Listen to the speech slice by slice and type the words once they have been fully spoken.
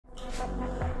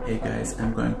Hey guys,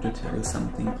 I'm going to tell you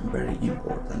something very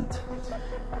important.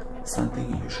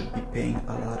 Something you should be paying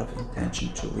a lot of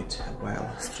attention to it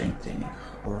while strength training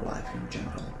or life in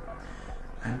general.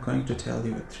 I'm going to tell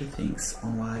you 3 things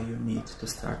on why you need to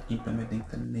start implementing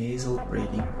the nasal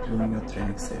breathing during your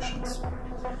training sessions.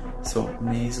 So,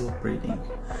 nasal breathing,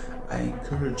 I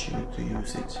encourage you to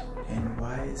use it. And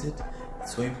why is it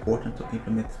so important to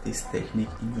implement this technique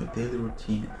in your daily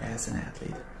routine as an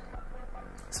athlete?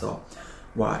 So,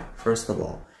 why? First of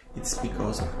all, it's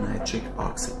because of nitric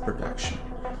oxide production.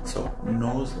 So,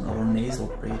 nose or nasal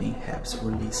breathing helps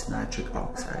release nitric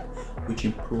oxide, which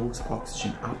improves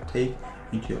oxygen uptake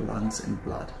into your lungs and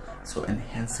blood, so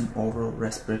enhancing overall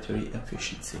respiratory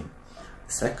efficiency.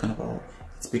 Second of all,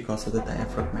 it's because of the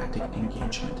diaphragmatic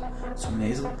engagement. So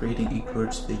nasal breathing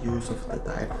encourages the use of the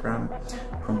diaphragm,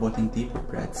 promoting deeper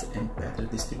breaths and better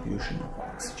distribution of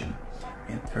oxygen.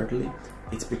 And thirdly,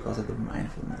 it's because of the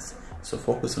mindfulness. So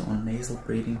focusing on nasal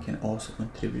breathing can also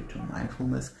contribute to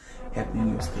mindfulness, helping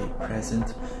you stay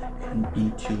present and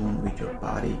in tune with your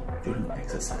body during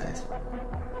exercise.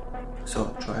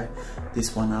 So try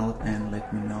this one out and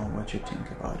let me know what you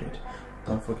think about it.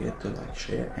 Don't forget to like,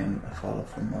 share and follow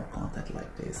for more content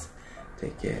like this.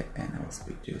 Take care and I will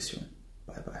speak to you soon.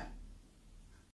 Bye bye.